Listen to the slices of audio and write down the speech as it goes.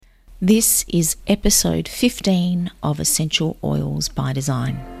This is episode 15 of Essential Oils by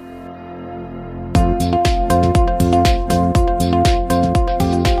Design.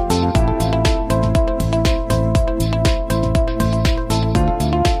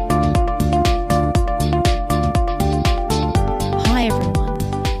 Hi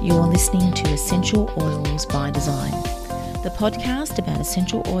everyone, you're listening to Essential Oils by Design, the podcast about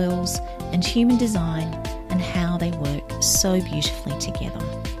essential oils and human design and how they work so beautifully together.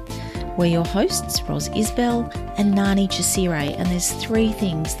 We're your hosts, Ros Isbell and Nani Chisire, and there's three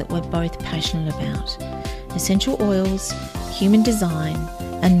things that we're both passionate about: essential oils, human design,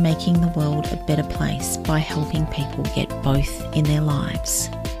 and making the world a better place by helping people get both in their lives.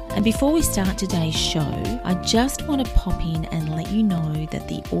 And before we start today's show, I just want to pop in and let you know that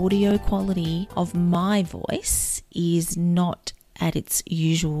the audio quality of my voice is not at its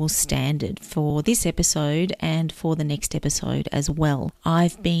usual standard for this episode and for the next episode as well.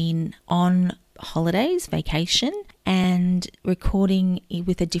 I've been on holidays, vacation, and recording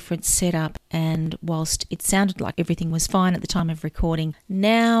with a different setup, and whilst it sounded like everything was fine at the time of recording,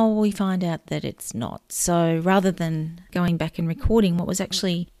 now we find out that it's not. So rather than going back and recording what was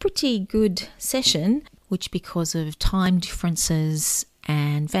actually a pretty good session, which because of time differences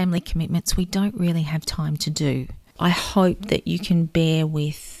and family commitments we don't really have time to do, I hope that you can bear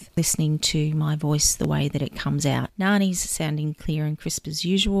with listening to my voice the way that it comes out. Nani's sounding clear and crisp as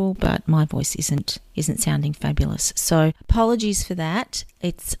usual, but my voice isn't sounding fabulous. So apologies for that.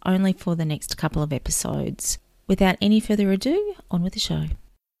 It's only for the next couple of episodes. Without any further ado, on with the show.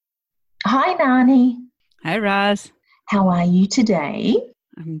 Hi, Nani. Hi, Roz. How are you today?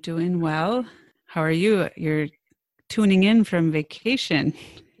 I'm doing well. How are you? You're tuning in from vacation.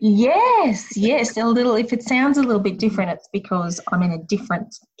 Yes, a little. If it sounds a little bit different, it's because I'm in a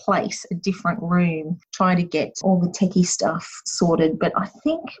different place, a different room, trying to get all the techie stuff sorted. But I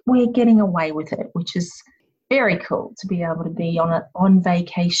think we're getting away with it, which is very cool to be able to be on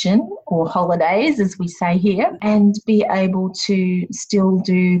vacation or holidays, as we say here, and be able to still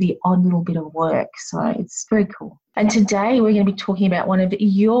do the odd little bit of work. So it's very cool. And today we're going to be talking about one of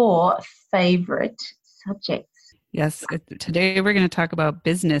your favourite subjects. Yes, today we're going to talk about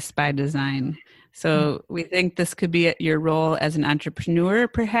business by design. So we think this could be your role as an entrepreneur,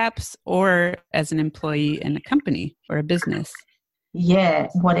 perhaps, or as an employee in a company or a business. Yeah,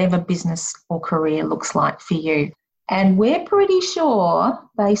 whatever business or career looks like for you. And we're pretty sure,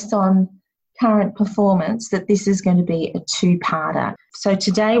 based on current performance, that this is going to be a two-parter. So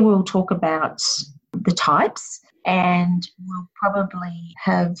today we'll talk about the types, and we'll probably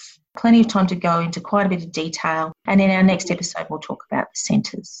have plenty of time to go into quite a bit of detail. And in our next episode, we'll talk about the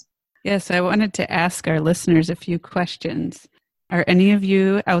centres. Yes, I wanted to ask our listeners a few questions. Are any of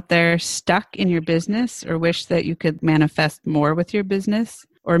you out there stuck in your business or wish that you could manifest more with your business?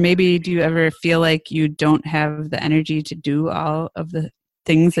 Or maybe do you ever feel like you don't have the energy to do all of the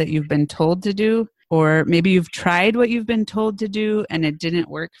things that you've been told to do? Or maybe you've tried what you've been told to do and it didn't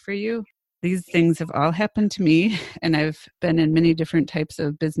work for you? These things have all happened to me, and I've been in many different types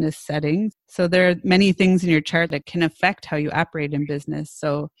of business settings. So there are many things in your chart that can affect how you operate in business.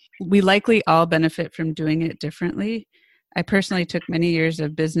 So we likely all benefit from doing it differently. I personally took many years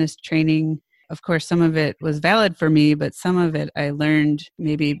of business training. Of course, some of it was valid for me, but some of it I learned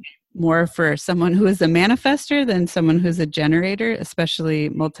maybe more for someone who is a manifester than someone who's a generator, especially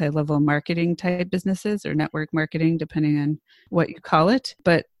multi-level marketing type businesses or network marketing, depending on what you call it.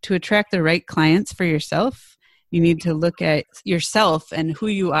 But to attract the right clients for yourself, you need to look at yourself and who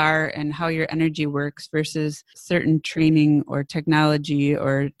you are and how your energy works versus certain training or technology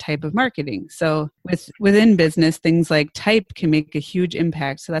or type of marketing. So within business, things like type can make a huge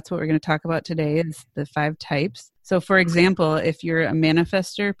impact. So that's what we're going to talk about today, is the 5 types. So for example, if you're a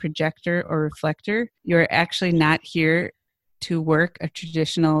manifestor, projector, or reflector, you're actually not here to work a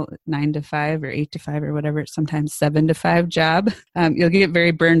traditional 9 to 5 or 8 to 5 or whatever, sometimes 7 to 5 job. You'll get very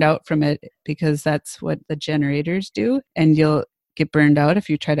burned out from it because that's what the generators do. And you'll get burned out if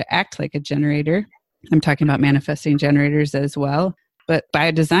you try to act like a generator. I'm talking about manifesting generators as well. But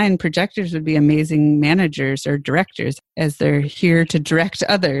by design, projectors would be amazing managers or directors, as they're here to direct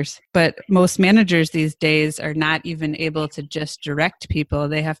others. But most managers these days are not even able to just direct people.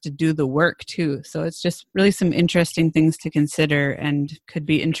 They have to do the work too. So it's just really some interesting things to consider and could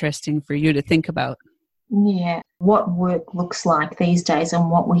be interesting for you to think about. Yeah, what work looks like these days and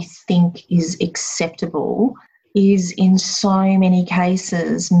what we think is acceptable is in so many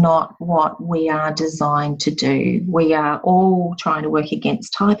cases not what we are designed to do. We are all trying to work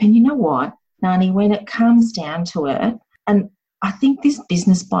against type. And you know what, Nani, when it comes down to it, and I think this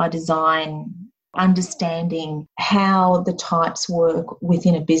business by design understanding how the types work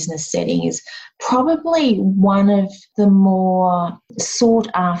within a business setting is probably one of the more sought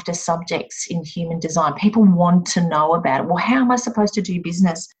after subjects in human design. People want to know about it. Well, how am I supposed to do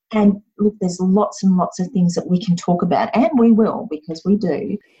business? And look, there's lots and lots of things that we can talk about, and we will, because we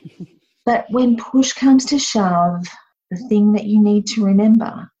do. But when push comes to shove, the thing that you need to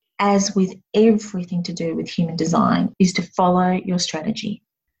remember, as with everything to do with human design, is to follow your strategy.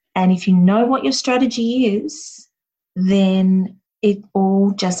 And if you know what your strategy is, then it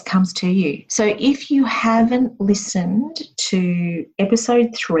all just comes to you. So if you haven't listened to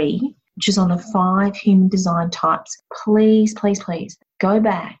episode 3, which is on the 5 human design types, please, please, please go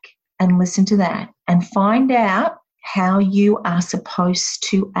back and listen to that and find out how you are supposed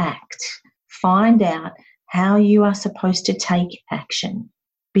to act. Find out how you are supposed to take action,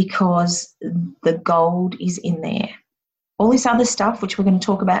 because the gold is in there. All this other stuff, which we're going to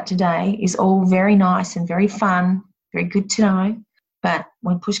talk about today, is all very nice and very fun, very good to know. But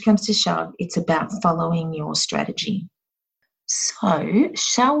when push comes to shove, it's about following your strategy. So,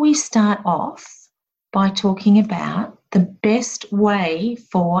 shall we start off by talking about the best way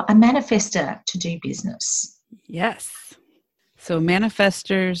for a manifestor to do business? Yes. So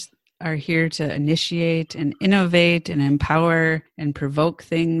manifestors are here to initiate and innovate and empower and provoke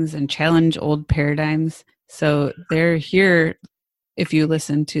things and challenge old paradigms. So they're here, if you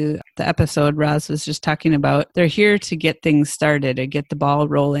listen to the episode Roz was just talking about, they're here to get things started and get the ball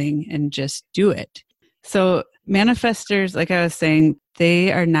rolling and just do it. So manifestors, like I was saying,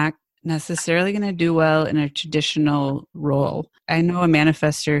 they are not necessarily going to do well in a traditional role. I know a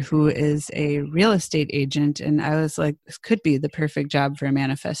manifestor who is a real estate agent, and I was like, this could be the perfect job for a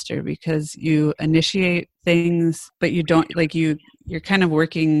manifestor, because you initiate things, but you don't, like, you're kind of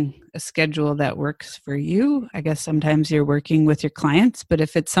working a schedule that works for you. I guess sometimes you're working with your clients, but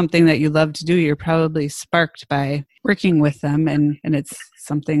if it's something that you love to do, you're probably sparked by working with them, and it's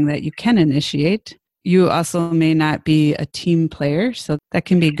something that you can initiate. You also may not be a team player, so that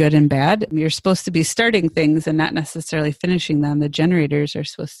can be good and bad. You're supposed to be starting things and not necessarily finishing them. The generators are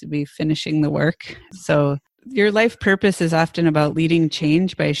supposed to be finishing the work. So your life purpose is often about leading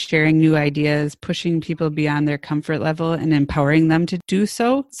change by sharing new ideas, pushing people beyond their comfort level, and empowering them to do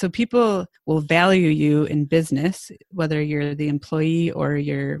so. So people will value you in business, whether you're the employee or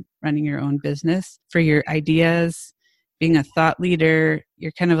you're running your own business, for your ideas. Being a thought leader,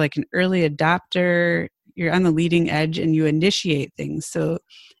 you're kind of like an early adopter, you're on the leading edge and you initiate things. So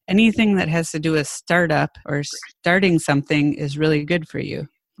anything that has to do with startup or starting something is really good for you.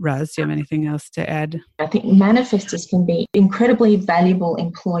 Roz, do you have anything else to add? I think manifestors can be incredibly valuable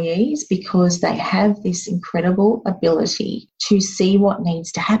employees because they have this incredible ability to see what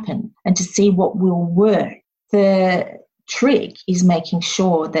needs to happen and to see what will work. The trick is making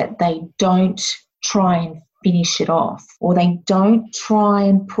sure that they don't try and finish it off, or they don't try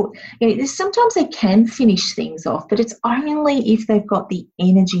and put, sometimes they can finish things off, but it's only if they've got the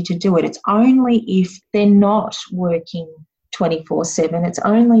energy to do it. It's only if they're not working 24/7. It's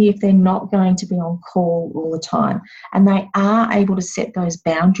only if they're not going to be on call all the time and they are able to set those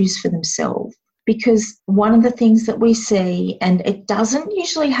boundaries for themselves. Because one of the things that we see, and it doesn't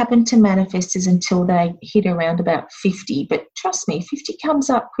usually happen to manifestors until they hit around about 50, but trust me, 50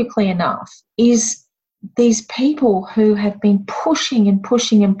 comes up quickly enough, is these people who have been pushing and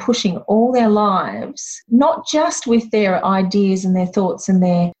pushing and pushing all their lives, not just with their ideas and their thoughts and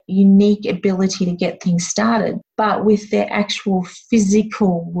their unique ability to get things started, but with their actual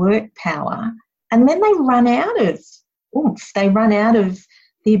physical work power. And then they run out of oomph. They run out of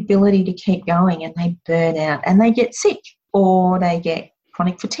the ability to keep going and they burn out and they get sick, or they get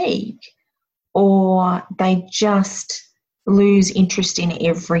chronic fatigue, or they just lose interest in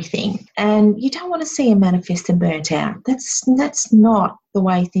everything. And you don't want to see a manifestor burnt out. That's not the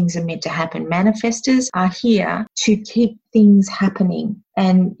way things are meant to happen. Manifestors are here to keep things happening,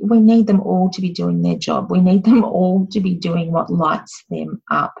 and we need them all to be doing their job. We need them all to be doing what lights them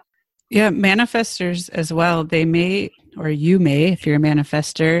up. Yeah, manifestors as well, they may, or you may, if you're a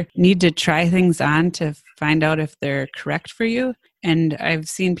manifestor, need to try things on to find out if they're correct for you. And I've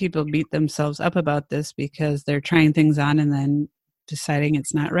seen people beat themselves up about this because they're trying things on and then deciding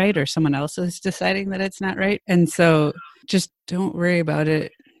it's not right, or someone else is deciding that it's not right. And so just don't worry about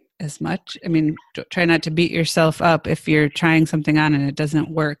it as much. I mean, try not to beat yourself up if you're trying something on and it doesn't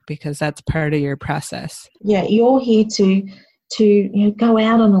work, because that's part of your process. Yeah, you're here to go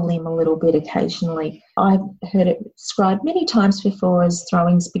out on a limb a little bit occasionally. I've heard it described many times before as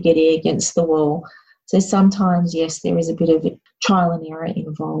throwing spaghetti against the wall. So sometimes, yes, there is a bit of trial and error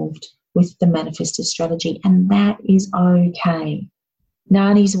involved with the manifestor strategy, and that is okay.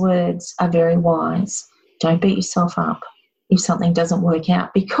 Nani's words are very wise. Don't beat yourself up if something doesn't work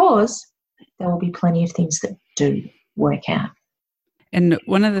out, because there will be plenty of things that do work out. And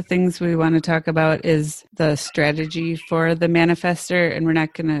one of the things we want to talk about is the strategy for the manifester. And we're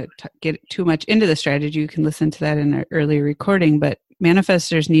not going to get too much into the strategy. You can listen to that in an earlier recording, but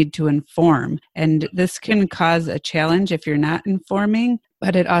manifestors need to inform. And this can cause a challenge if you're not informing,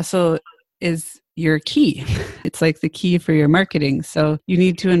 but it also is your key. It's like the key for your marketing. So you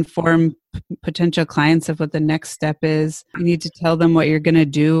need to inform potential clients of what the next step is. You need to tell them what you're going to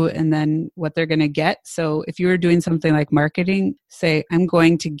do and then what they're going to get. So if you were doing something like marketing, say, I'm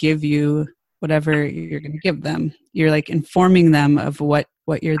going to give you whatever you're going to give them. You're like informing them of what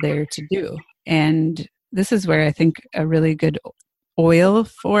you're there to do. And this is where I think a really good oil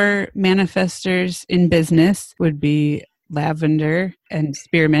for manifestors in business would be lavender and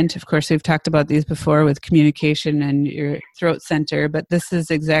spearmint. Of course, we've talked about these before with communication and your throat center, but this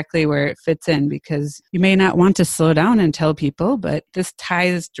is exactly where it fits in, because you may not want to slow down and tell people, but this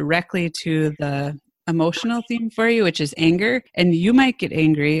ties directly to the emotional theme for you, which is anger. And you might get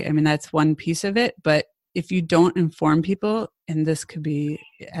angry. I mean, that's one piece of it, but if you don't inform people, and this could be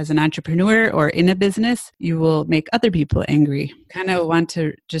as an entrepreneur or in a business, you will make other people angry. Kind of want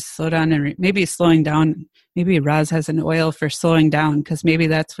to just slow down and maybe slowing down. Maybe Roz has an oil for slowing down, because maybe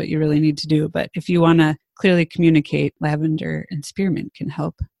that's what you really need to do. But if you want to clearly communicate, lavender and spearmint can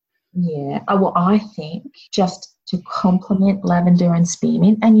help. Yeah. Well, I think just to complement lavender and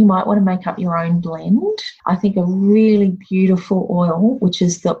spearmint, and you might want to make up your own blend. I think a really beautiful oil, which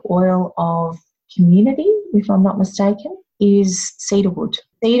is the oil of community, if I'm not mistaken, is cedarwood.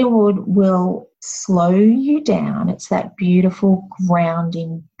 Cedarwood will slow you down. It's that beautiful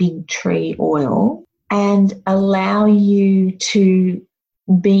grounding big tree oil, and allow you to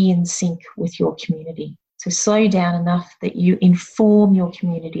be in sync with your community. So slow down enough that you inform your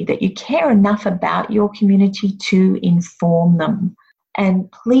community, that you care enough about your community to inform them. And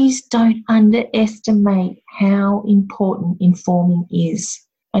please don't underestimate how important informing is.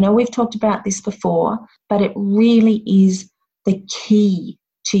 I know we've talked about this before, but it really is the key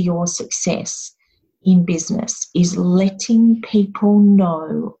to your success in business, is letting people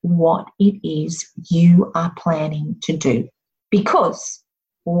know what it is you are planning to do. Because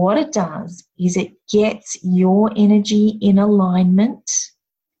what it does is it gets your energy in alignment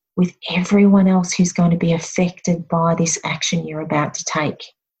with everyone else who's going to be affected by this action you're about to take.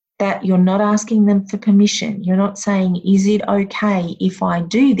 That you're not asking them for permission. You're not saying, is it okay if I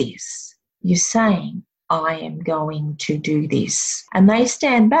do this? You're saying, I am going to do this. And they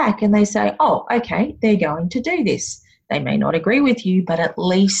stand back and they say, oh, okay, they're going to do this. They may not agree with you, but at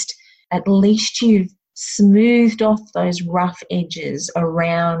least you've smoothed off those rough edges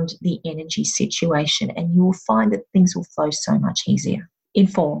around the energy situation, and you will find that things will flow so much easier.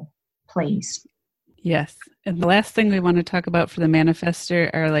 Inform, please. Yes. And the last thing we want to talk about for the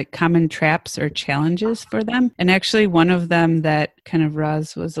manifestor are like common traps or challenges for them. And actually one of them that kind of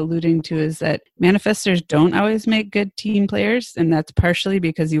Roz was alluding to is that manifestors don't always make good team players. And that's partially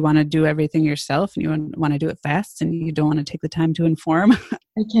because you want to do everything yourself and you want to do it fast and you don't want to take the time to inform.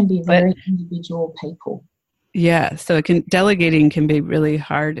 They can be very individual people. Yeah. So delegating can be really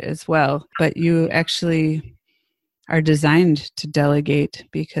hard as well. But you actually are designed to delegate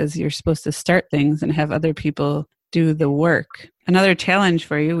because you're supposed to start things and have other people do the work. Another challenge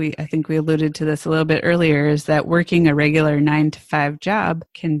for you, I think we alluded to this a little bit earlier, is that working a regular 9-to-5 job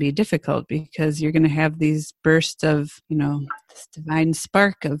can be difficult because you're going to have these bursts of, this divine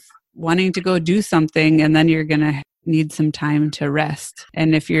spark of wanting to go do something, and then you're going to need some time to rest.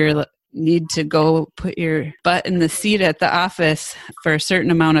 And if you need to go put your butt in the seat at the office for a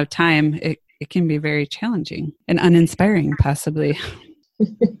certain amount of time, it can be very challenging and uninspiring, possibly.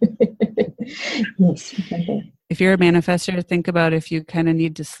 Yes. If you're a manifestor, think about if you kind of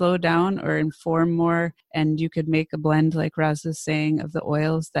need to slow down or inform more, and you could make a blend, like Roz is saying, of the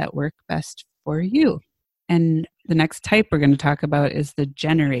oils that work best for you. And the next type we're going to talk about is the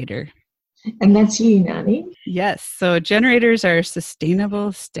generator. And that's you, Nani. Yes. So generators are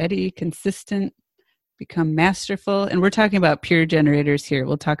sustainable, steady, consistent, become masterful. And we're talking about pure generators here.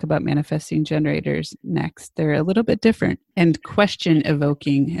 We'll talk about manifesting generators next. They're a little bit different. And question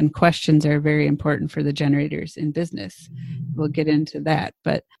evoking, and questions are very important for the generators in business. We'll get into that.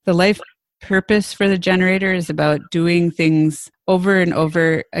 But the life purpose for the generator is about doing things over and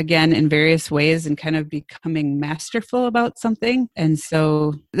over again in various ways and kind of becoming masterful about something. And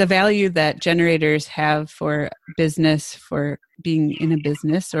so the value that generators have for business, for being in a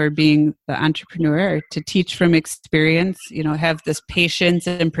business or being the entrepreneur, or to teach from experience, have this patience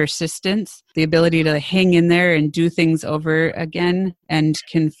and persistence, the ability to hang in there and do things over again, and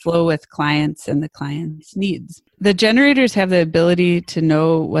can flow with clients and the client's needs. The generators have the ability to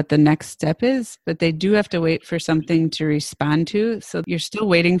know what the next step is, but they do have to wait for something to respond to. So you're still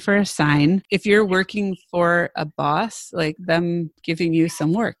waiting for a sign. If you're working for a boss, like them giving you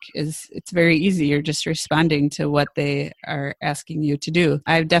some work, it's very easy. You're just responding to what they are asking you to do.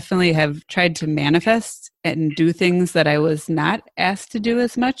 I definitely have tried to manifest and do things that I was not asked to do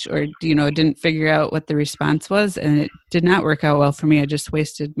as much, or, didn't figure out what the response was. And it did not work out well for me. I just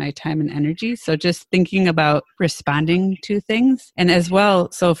wasted my time and energy. So just thinking about responding to things. And as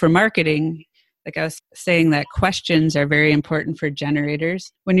well, so for marketing, like I was saying, that questions are very important for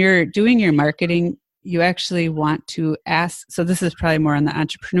generators. When you're doing your marketing, you actually want to ask, so this is probably more on the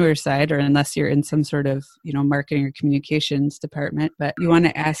entrepreneur side, or unless you're in some sort of, marketing or communications department, but you want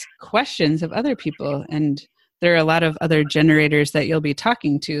to ask questions of other people. And there are a lot of other generators that you'll be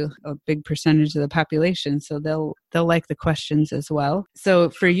talking to, a big percentage of the population. So they'll like the questions as well. So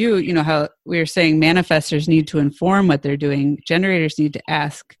for you, how we were saying manifestors need to inform what they're doing, generators need to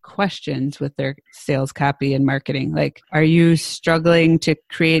ask questions with their sales copy and marketing. Like, are you struggling to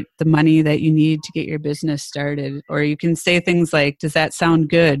create the money that you need to get your business started? Or you can say things like, does that sound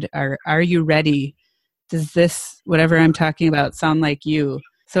good? Or are you ready? Does this, whatever I'm talking about, sound like you?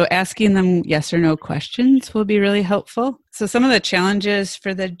 So asking them yes or no questions will be really helpful. So some of the challenges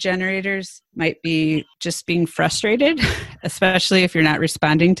for the generators might be just being frustrated, especially if you're not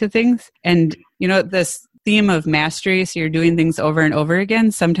responding to things. And, this theme of mastery, so you're doing things over and over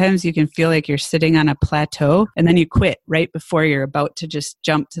again, sometimes you can feel like you're sitting on a plateau and then you quit right before you're about to just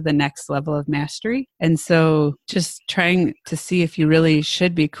jump to the next level of mastery. And so just trying to see if you really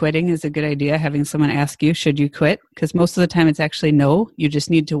should be quitting is a good idea. Having someone ask you, should you quit? Because most of the time it's actually no. You just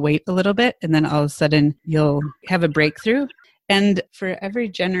need to wait a little bit and then all of a sudden you'll have a breakthrough. And for every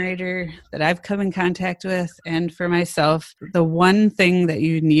generator that I've come in contact with, and for myself, the one thing that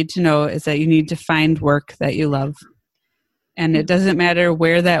you need to know is that you need to find work that you love. And it doesn't matter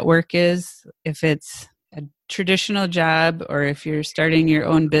where that work is, if it's a traditional job or if you're starting your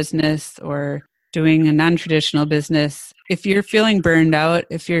own business or doing a non-traditional business. If you're feeling burned out,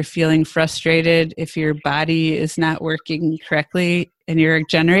 if you're feeling frustrated, if your body is not working correctly and you're a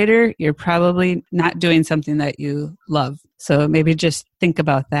generator, you're probably not doing something that you love. So maybe just think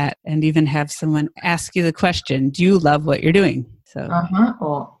about that and even have someone ask you the question, do you love what you're doing? So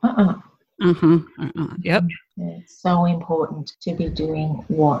Yep. It's so important to be doing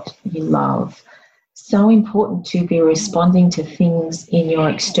what you love. So important to be responding to things in your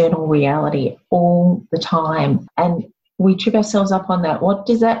external reality all the time. And we trip ourselves up on that. What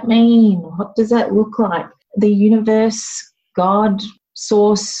does that mean? What does that look like? The universe, God,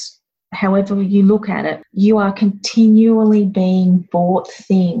 source, however you look at it, you are continually being brought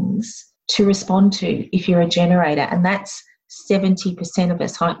things to respond to if you're a generator. And that's 70% of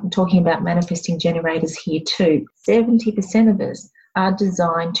us. I'm talking about manifesting generators here too. 70% of us are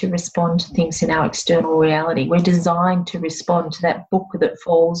designed to respond to things in our external reality. We're designed to respond to that book that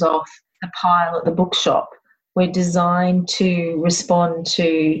falls off the pile at the bookshop. We're designed to respond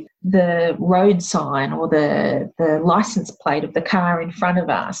to the road sign or the license plate of the car in front of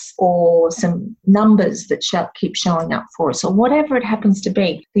us, or some numbers that keep showing up for us, or whatever it happens to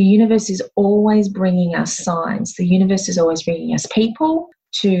be. The universe is always bringing us signs. The universe is always bringing us people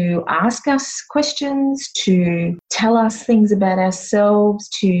to ask us questions, to tell us things about ourselves,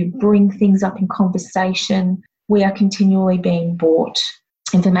 to bring things up in conversation. We are continually being brought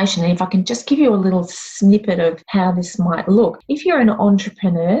information. And if I can just give you a little snippet of how this might look. If you're an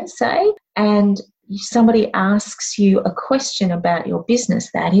entrepreneur, say, and somebody asks you a question about your business,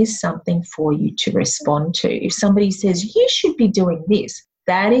 that is something for you to respond to. If somebody says, you should be doing this,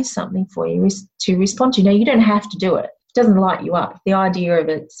 that is something for you to respond to. Now, you don't have to do it. It doesn't light you up. The idea of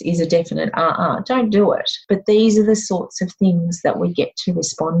it is a definite don't do it. But these are the sorts of things that we get to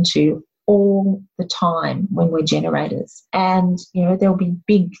respond to all the time when we're generators. And, there'll be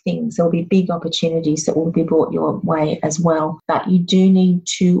big things, there'll be big opportunities that will be brought your way as well. But you do need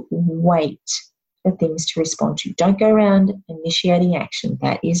to wait for things to respond to. Don't go around initiating action.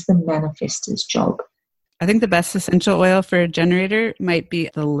 That is the manifestor's job. I think the best essential oil for a generator might be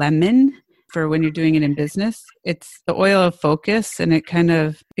the lemon. For when you're doing it in business, it's the oil of focus, and it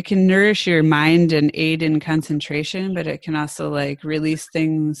can nourish your mind and aid in concentration, but it can also release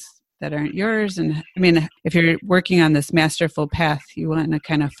things that aren't yours. And I mean, if you're working on this masterful path, you want to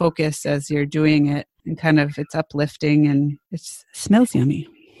kind of focus as you're doing it, and kind of it's uplifting and it smells yummy.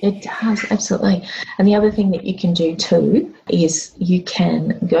 It does, absolutely. And the other thing that you can do too is you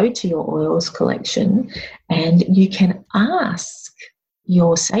can go to your oils collection and you can ask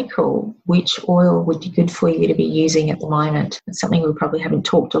your sacral which oil would be good for you to be using at the moment. It's something we probably haven't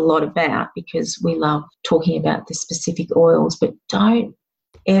talked a lot about because we love talking about the specific oils, but don't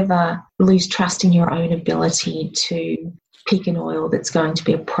ever lose trust in your own ability to pick an oil that's going to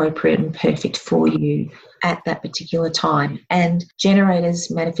be appropriate and perfect for you at that particular time. And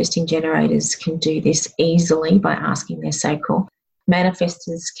generators, manifesting generators, can do this easily by asking their sacral.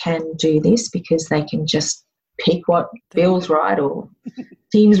 Manifestors can do this because they can just pick what feels right or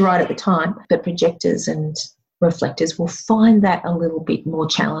seems right at the time, but projectors and reflectors will find that a little bit more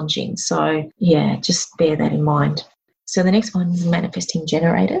challenging. So yeah, just bear that in mind. So the next one is manifesting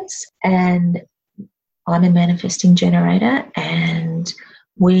generators, and I'm a manifesting generator, and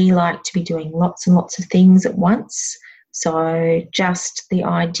we like to be doing lots and lots of things at once. So just the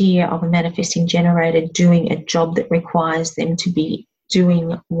idea of a manifesting generator doing a job that requires them to be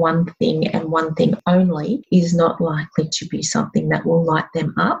doing one thing and one thing only is not likely to be something that will light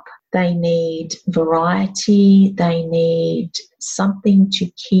them up. They need variety. They need something to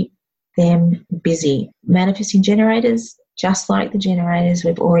keep them busy. Manifesting generators, just like the generators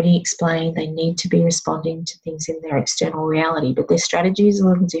we've already explained, they need to be responding to things in their external reality, but their strategy is a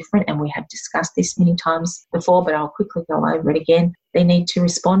little different, and we have discussed this many times before, but I'll quickly go over it again. They need to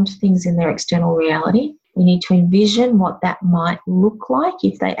respond to things in their external reality. We need to envision what that might look like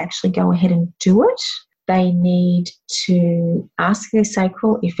if they actually go ahead and do it. They need to ask their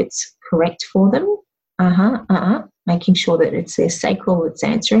sacral if it's correct for them. Making sure that it's their sacral that's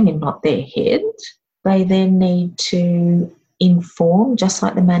answering and not their head. They then need to inform, just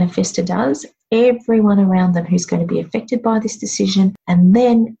like the manifestor does, everyone around them who's going to be affected by this decision. And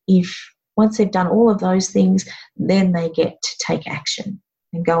then once they've done all of those things, then they get to take action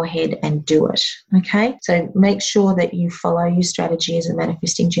and go ahead and do it. Okay? So make sure that you follow your strategy as a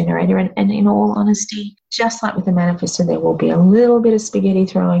manifesting generator. And in all honesty, just like with the manifestor, there will be a little bit of spaghetti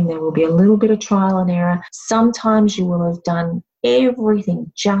throwing. There will be a little bit of trial and error. Sometimes you will have done everything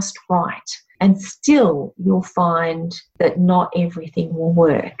just right, and still you'll find that not everything will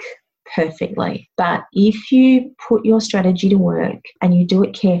work perfectly. But if you put your strategy to work and you do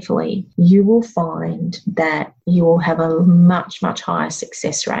it carefully, you will find that you will have a much, much higher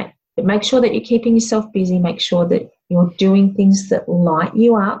success rate. But make sure that you're keeping yourself busy. Make sure that you're doing things that light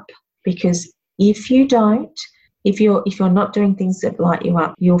you up, because if you don't, if you're not doing things that light you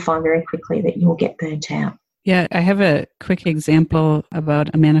up, you'll find very quickly that you'll get burnt out. Yeah, I have a quick example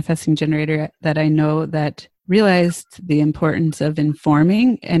about a manifesting generator that I know that realized the importance of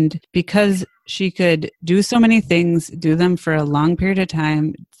informing, and because she could do so many things, do them for a long period of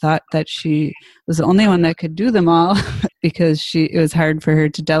time, thought that she was the only one that could do them all because it was hard for her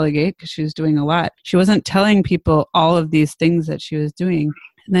to delegate because she was doing a lot. She wasn't telling people all of these things that she was doing.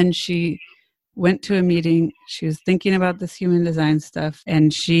 And then she went to a meeting, she was thinking about this human design stuff,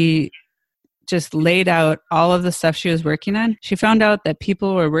 and she just laid out all of the stuff she was working on. She found out that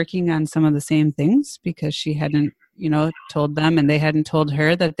people were working on some of the same things because she hadn't, told them, and they hadn't told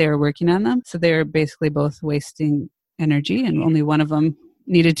her that they were working on them. So they were basically both wasting energy, and only one of them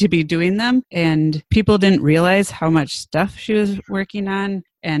needed to be doing them. And people didn't realize how much stuff she was working on,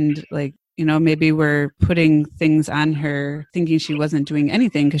 and maybe we're putting things on her thinking she wasn't doing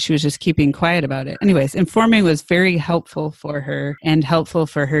anything because she was just keeping quiet about it. Anyways, informing was very helpful for her and helpful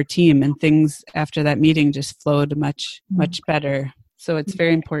for her team, and things after that meeting just flowed much, much better. So it's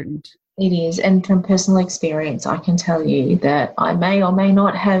very important. It is. And from personal experience, I can tell you that I may or may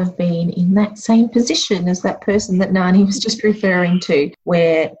not have been in that same position as that person that Nani was just referring to,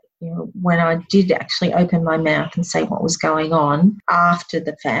 where when I did actually open my mouth and say what was going on after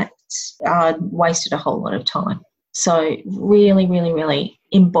the fact, I'd wasted a whole lot of time. So really, really, really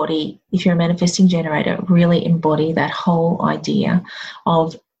embody, if you're a manifesting generator, really embody that whole idea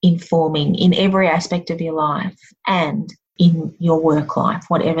of informing in every aspect of your life and in your work life,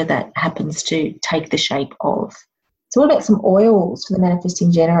 whatever that happens to take the shape of. So what about some oils for the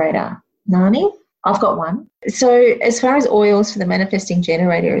manifesting generator? Nani? I've got one. So as far as oils for the manifesting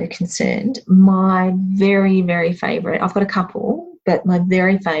generator are concerned, my very, very favourite, I've got a couple, but my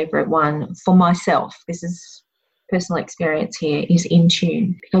very favourite one for myself, this is personal experience here, is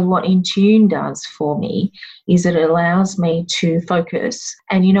Intune. Because what Intune does for me is it allows me to focus.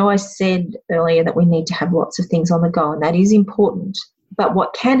 And I said earlier that we need to have lots of things on the go, and that is important. But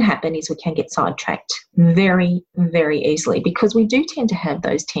what can happen is we can get sidetracked very, very easily, because we do tend to have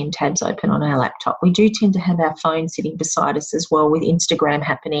those 10 tabs open on our laptop. We do tend to have our phone sitting beside us as well, with Instagram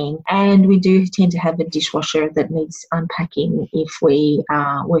happening. And we do tend to have a dishwasher that needs unpacking if we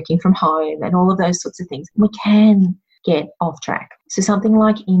are working from home, and all of those sorts of things. We can get off track. So something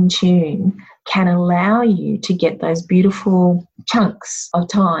like Intune can allow you to get those beautiful chunks of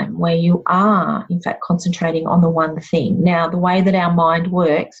time where you are, in fact, concentrating on the one thing. Now, the way that our mind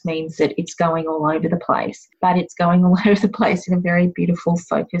works means that it's going all over the place, but it's going all over the place in a very beautiful,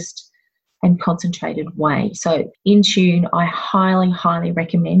 focused and concentrated way. So Intune, I highly, highly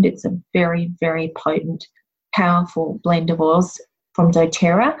recommend. It's a very, very potent, powerful blend of oils from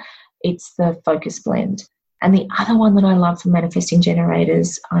doTERRA. It's the Focus Blend. And the other one that I love for manifesting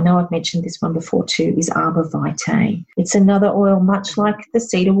generators, I know I've mentioned this one before too, is Arbor Vitae. It's another oil much like the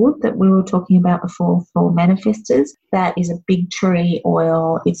cedarwood that we were talking about before for manifestors. That is a big tree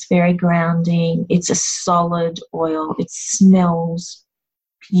oil. It's very grounding. It's a solid oil. It smells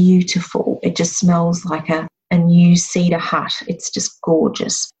beautiful. It just smells like a new cedar hut. It's just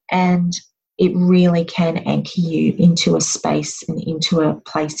gorgeous. And it really can anchor you into a space and into a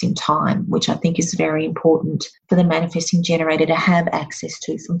place in time, which I think is very important for the manifesting generator to have access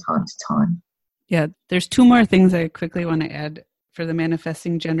to from time to time. Yeah, there's two more things I quickly want to add for the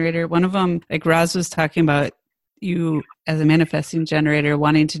manifesting generator. One of them, like Roz was talking about, you as a manifesting generator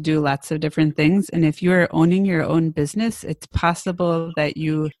wanting to do lots of different things. And if you are owning your own business, it's possible that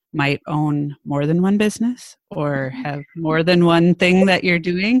you might own more than one business or have more than one thing that you're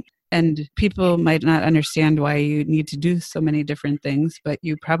doing. And people might not understand why you need to do so many different things, but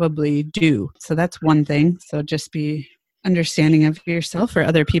you probably do. So that's one thing. So just be understanding of yourself or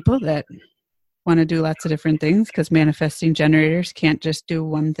other people that want to do lots of different things, because manifesting generators can't just do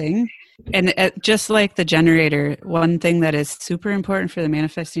one thing. And just like the generator, one thing that is super important for the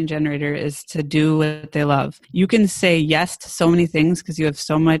manifesting generator is to do what they love. You can say yes to so many things because you have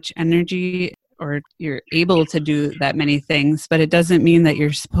so much energy, or you're able to do that many things, but it doesn't mean that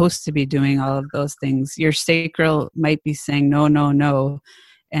you're supposed to be doing all of those things. Your sacral might be saying no, no, no,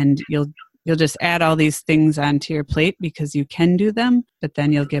 and you'll just add all these things onto your plate because you can do them, but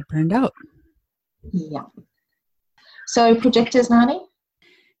then you'll get burned out. Yeah. So projectors, Nani?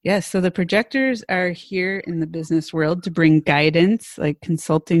 Yes, so the projectors are here in the business world to bring guidance, like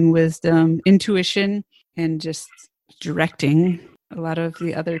consulting wisdom, intuition, and just directing a lot of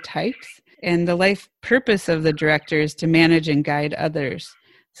the other types. And the life purpose of the director is to manage and guide others.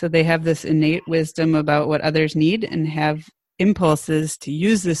 So they have this innate wisdom about what others need and have impulses to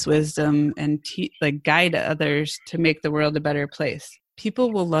use this wisdom and guide others to make the world a better place.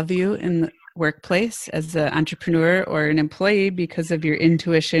 People will love you in the workplace as an entrepreneur or an employee because of your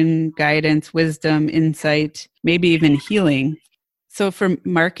intuition, guidance, wisdom, insight, maybe even healing. So for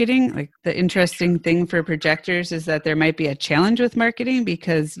marketing, like the interesting thing for projectors is that there might be a challenge with marketing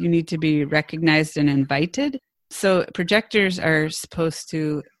because you need to be recognized and invited. So projectors are supposed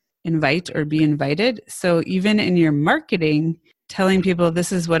to invite or be invited. So even in your marketing, telling people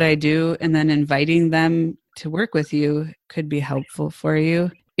this is what I do and then inviting them to work with you could be helpful for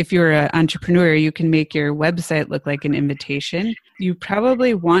you. If you're an entrepreneur, you can make your website look like an invitation. You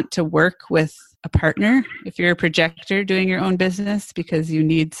probably want to work with a partner if you're a projector doing your own business, because you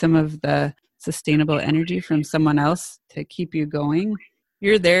need some of the sustainable energy from someone else to keep you going.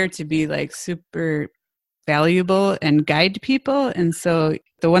 You're there to be like super valuable and guide people. And so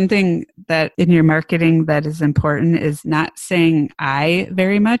the one thing that in your marketing that is important is not saying I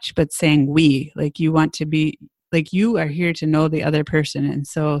very much, but saying we. Like you want to be like you are here to know the other person. And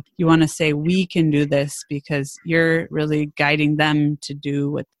so you want to say we can do this because you're really guiding them to do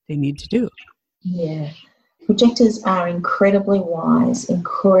what they need to do. Yeah. Projectors are incredibly wise,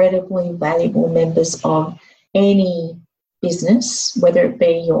 incredibly valuable members of any business, whether it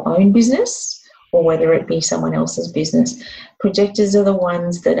be your own business or whether it be someone else's business. Projectors are the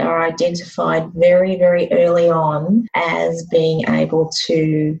ones that are identified very, very early on as being able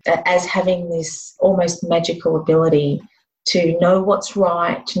to, as having this almost magical ability to know what's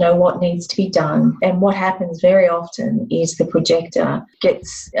right, to know what needs to be done. And what happens very often is the projector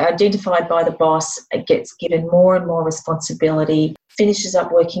gets identified by the boss, it gets given more and more responsibility, finishes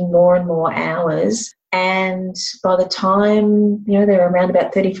up working more and more hours. And by the time, they're around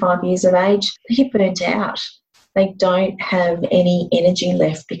about 35 years of age, they get burnt out. They don't have any energy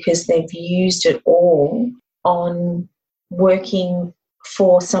left because they've used it all on working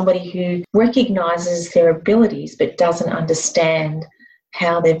for somebody who recognises their abilities but doesn't understand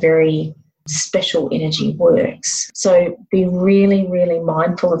how they're very special energy works. So be really, really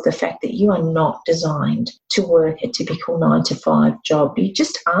mindful of the fact that you are not designed to work a typical 9-to-5 job. You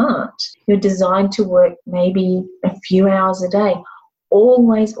just aren't. You're designed to work maybe a few hours a day.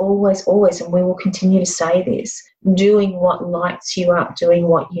 Always, always, always, and we will continue to say this, doing what lights you up, doing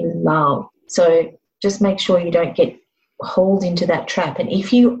what you love. So just make sure you don't get hauled into that trap. And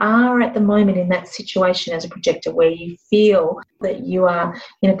if you are at the moment in that situation as a projector where you feel that you are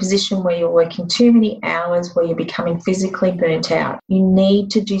in a position where you're working too many hours, where you're becoming physically burnt out, you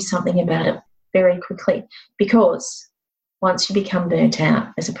need to do something about it very quickly, because once you become burnt out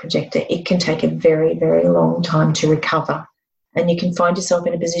as a projector, it can take a very, very long time to recover. And you can find yourself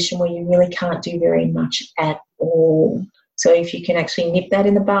in a position where you really can't do very much at all. So if you can actually nip that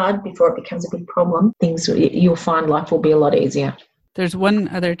in the bud before it becomes a big problem, you'll find life will be a lot easier. There's one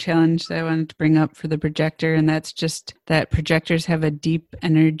other challenge that I wanted to bring up for the projector, and that's just that projectors have a deep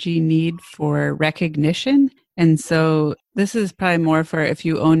energy need for recognition. And so this is probably more for if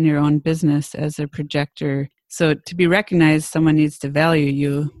you own your own business as a projector. So to be recognized, someone needs to value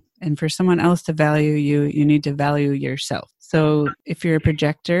you. And for someone else to value you, you need to value yourself. So if you're a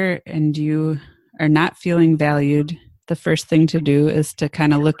projector and you are not feeling valued, the first thing to do is to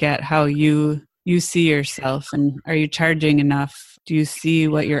kind of look at how you see yourself, and are you charging enough? Do you see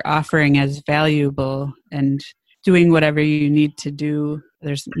what you're offering as valuable and doing whatever you need to do?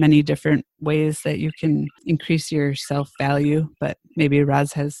 There's many different ways that you can increase your self-value, but maybe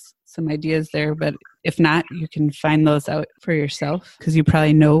Roz has some ideas there. But if not, you can find those out for yourself because you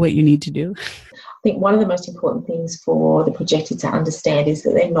probably know what you need to do. I think one of the most important things for the projector to understand is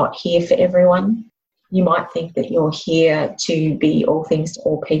that they're not here for everyone. You might think that you're here to be all things to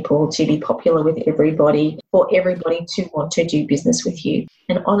all people, to be popular with everybody, for everybody to want to do business with you.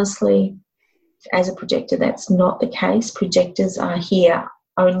 And honestly, as a projector, that's not the case. Projectors are here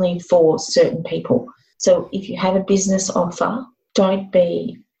only for certain people. So if you have a business offer, don't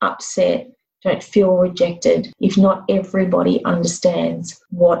be upset. Don't feel rejected if not everybody understands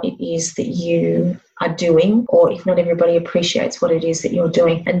what it is that you are doing, or if not everybody appreciates what it is that you're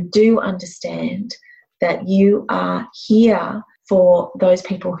doing. And do understand that you are here for those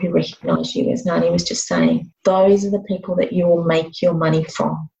people who recognise you. As Nani was just saying, those are the people that you will make your money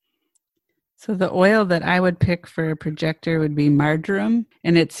from. So the oil that I would pick for a projector would be marjoram,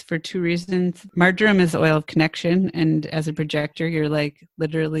 and it's for two reasons. Marjoram is oil of connection, and as a projector, you're like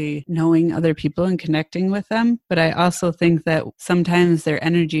literally knowing other people and connecting with them. But I also think that sometimes their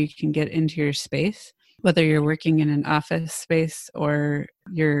energy can get into your space, whether you're working in an office space or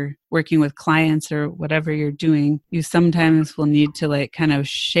you're working with clients or whatever you're doing. You sometimes will need to like kind of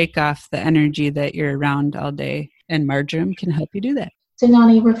shake off the energy that you're around all day, and marjoram can help you do that. So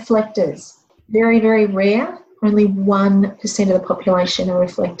Nani, reflectors. Very, very rare. Only 1% of the population are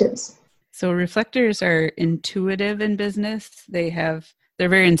reflectors. So reflectors are intuitive in business. They're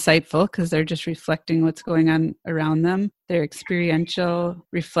very insightful because they're just reflecting what's going on around them. They're experiential,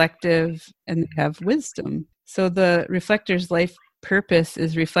 reflective, and they have wisdom. So the reflector's life purpose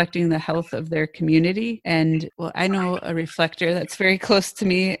is reflecting the health of their community. And well, I know a reflector that's very close to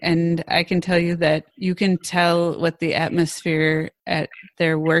me, and I can tell you that you can tell what the atmosphere at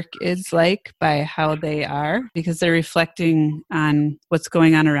their work is like by how they are, because they're reflecting on what's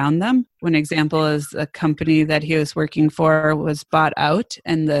going on around them. One example is a company that he was working for was bought out,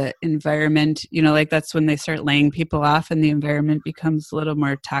 and the environment, like that's when they start laying people off and the environment becomes a little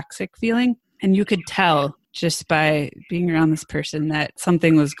more toxic feeling. And you could tell just by being around this person that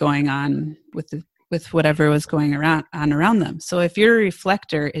something was going on with whatever was going around them. So if you're a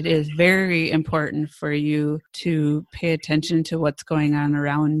reflector, it is very important for you to pay attention to what's going on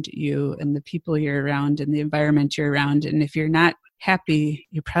around you and the people you're around and the environment you're around. And if you're not happy,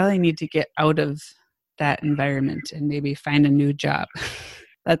 you probably need to get out of that environment and maybe find a new job.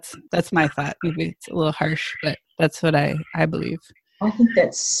 That's my thought. Maybe it's a little harsh, but that's what I believe. I think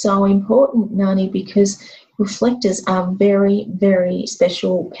that's so important, Nani, because reflectors are very, very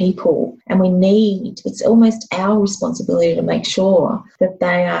special people, and it's almost our responsibility to make sure that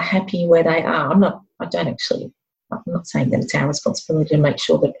they are happy where they are. I'm not saying that it's our responsibility to make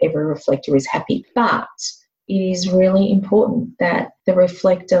sure that every reflector is happy, but it is really important that the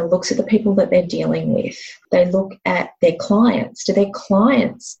reflector looks at the people that they're dealing with. They look at their clients. Do their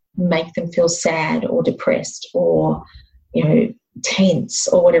clients make them feel sad or depressed or, tense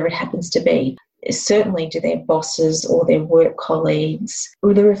or whatever it happens to be? Certainly do their bosses or their work colleagues.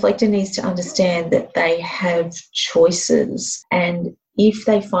 The reflector needs to understand that they have choices, and if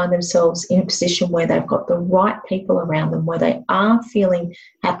they find themselves in a position where they've got the right people around them, where they are feeling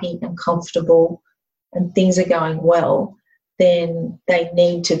happy and comfortable and things are going well, then they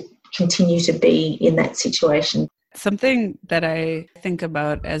need to continue to be in that situation. Something that I think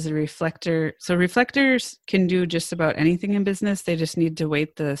about as a reflector, so reflectors can do just about anything in business. They just need to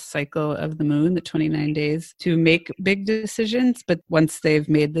wait the cycle of the moon, the 29 days, to make big decisions. But once they've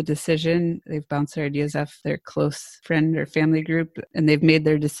made the decision, they've bounced their ideas off their close friend or family group, and they've made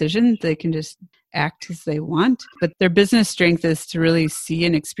their decision, they can just act as they want. But their business strength is to really see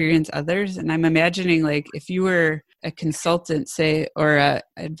and experience others. And I'm imagining, like, if you were a consultant, say, or a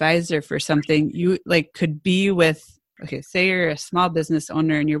advisor for something, you like could be with, okay, say you're a small business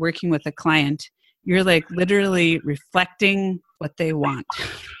owner and you're working with a client, you're like literally reflecting what they want.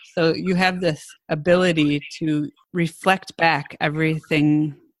 So you have this ability to reflect back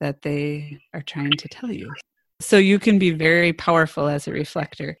everything that they are trying to tell you. So you can be very powerful as a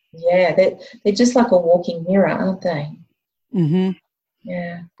reflector. Yeah, they're just like a walking mirror, aren't they? Mm-hmm.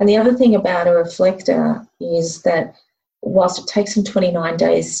 Yeah. And the other thing about a reflector is that whilst it takes them 29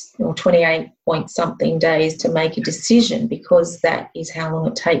 days or 28 point something days to make a decision, because that is how long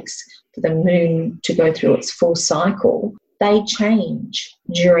it takes for the moon to go through its full cycle, they change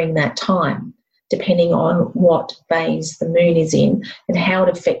during that time, depending on what phase the moon is in and how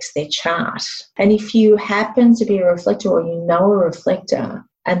it affects their chart. And if you happen to be a reflector, or you know a reflector,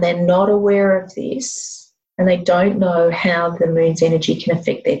 and they're not aware of this, and they don't know how the moon's energy can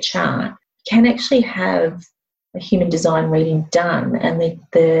affect their chart, can actually have a human design reading done, and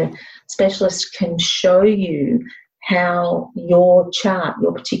the specialist can show you how your chart,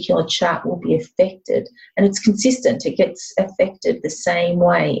 your particular chart, will be affected. And it's consistent. It gets affected the same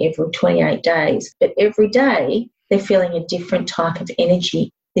way every 28 days. But every day they're feeling a different type of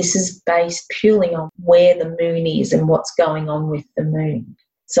energy. This is based purely on where the moon is and what's going on with the moon.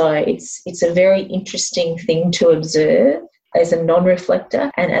 So it's a very interesting thing to observe as a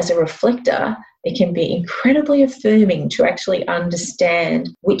non-reflector. And as a reflector, it can be incredibly affirming to actually understand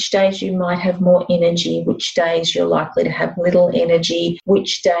which days you might have more energy, which days you're likely to have little energy,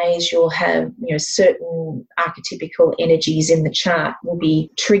 which days you'll have, certain archetypical energies in the chart will be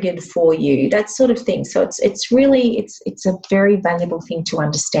triggered for you, that sort of thing. So it's really a very valuable thing to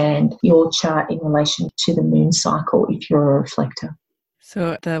understand your chart in relation to the moon cycle if you're a reflector.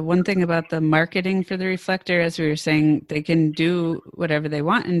 So the one thing about the marketing for the reflector, as we were saying, they can do whatever they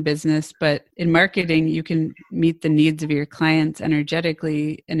want in business, but in marketing, you can meet the needs of your clients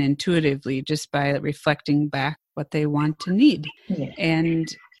energetically and intuitively just by reflecting back what they want to need. Yeah.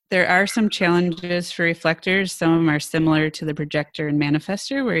 And there are some challenges for reflectors. Some of them are similar to the projector and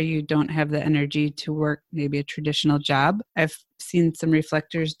manifestor, where you don't have the energy to work maybe a traditional job. I've seen some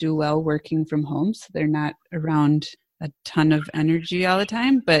reflectors do well working from home, so they're not around a ton of energy all the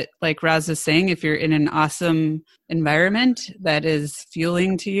time. But like Roz is saying, if you're in an awesome environment that is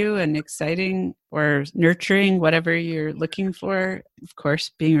fueling to you and exciting or nurturing, whatever you're looking for, of course,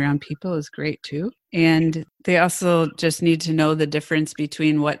 being around people is great too. And they also just need to know the difference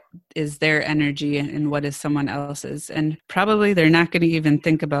between what is their energy and what is someone else's. And probably they're not going to even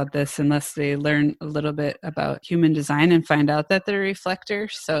think about this unless they learn a little bit about human design and find out that they're a reflector.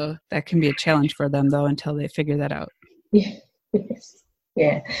 So that can be a challenge for them, though, until they figure that out. Yeah. Yes.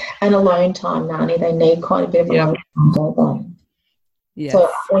 Yeah. And alone time, Nani, they need quite a bit of alone time, don't they? Yes. So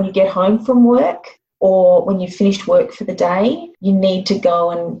when you get home from work, or when you've finished work for the day, you need to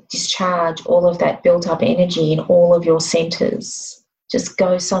go and discharge all of that built up energy in all of your centres. Just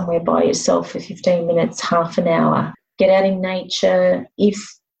go somewhere by yourself for 15 minutes, half an hour. Get out in nature. If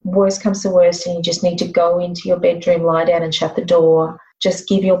worst comes to worst and you just need to go into your bedroom, lie down and shut the door, just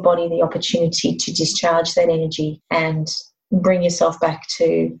give your body the opportunity to discharge that energy and bring yourself back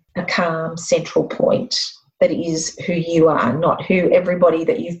to a calm central point that is who you are, not who everybody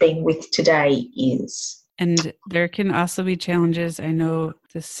that you've been with today is. And there can also be challenges. I know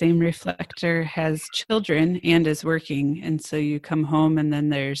the same reflector has children and is working. And so you come home and then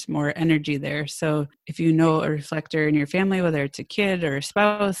there's more energy there. So if you know a reflector in your family, whether it's a kid or a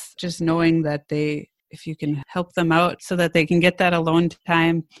spouse, just knowing that if you can help them out so that they can get that alone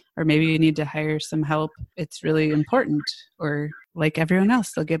time, or maybe you need to hire some help, it's really important. Or like everyone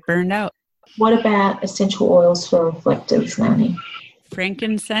else, they'll get burned out. What about essential oils for reflectors, Nani?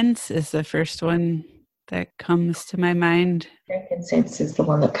 Frankincense is the first one that comes to my mind. Frankincense is the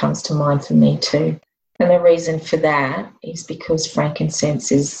one that comes to mind for me too. And the reason for that is because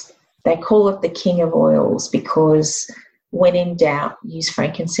frankincense they call it the king of oils, because when in doubt, use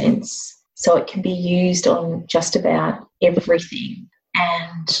frankincense. So it can be used on just about everything.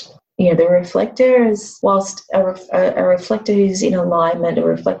 And, the reflector is, whilst a reflector who's in alignment, a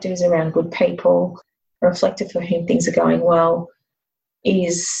reflector who's around good people, a reflector for whom things are going well,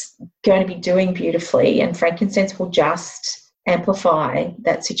 is going to be doing beautifully. And frankincense will just amplify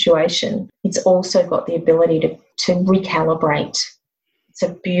that situation, it's also got the ability to recalibrate. It's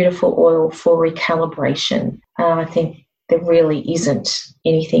a beautiful oil for recalibration. I think there really isn't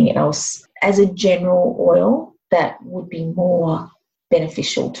anything else as a general oil that would be more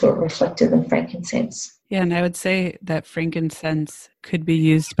beneficial to a reflector than frankincense. Yeah, and I would say that frankincense could be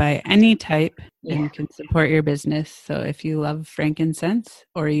used by any type and can support your business. So if you love frankincense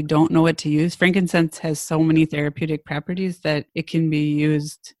or you don't know what to use, frankincense has so many therapeutic properties that it can be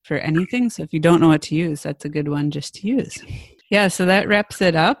used for anything. So if you don't know what to use, that's a good one just to use. Yeah, so that wraps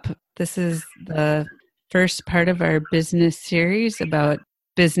it up. This is the first part of our business series about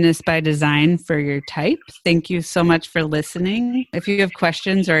business by design for your type. Thank you so much for listening. If you have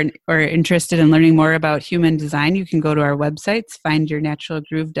questions or interested in learning more about human design, you can go to our websites,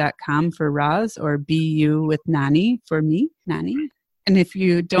 findyournaturalgroove.com for Roz or BU with Nani for me, Nani. And if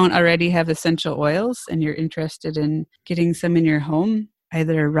you don't already have essential oils and you're interested in getting some in your home,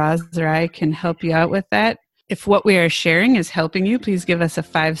 either Roz or I can help you out with that. If what we are sharing is helping you, please give us a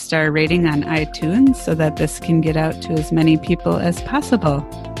 5-star rating on iTunes so that this can get out to as many people as possible.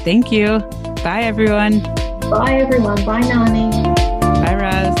 Thank you. Bye, everyone. Bye, everyone. Bye, Nani.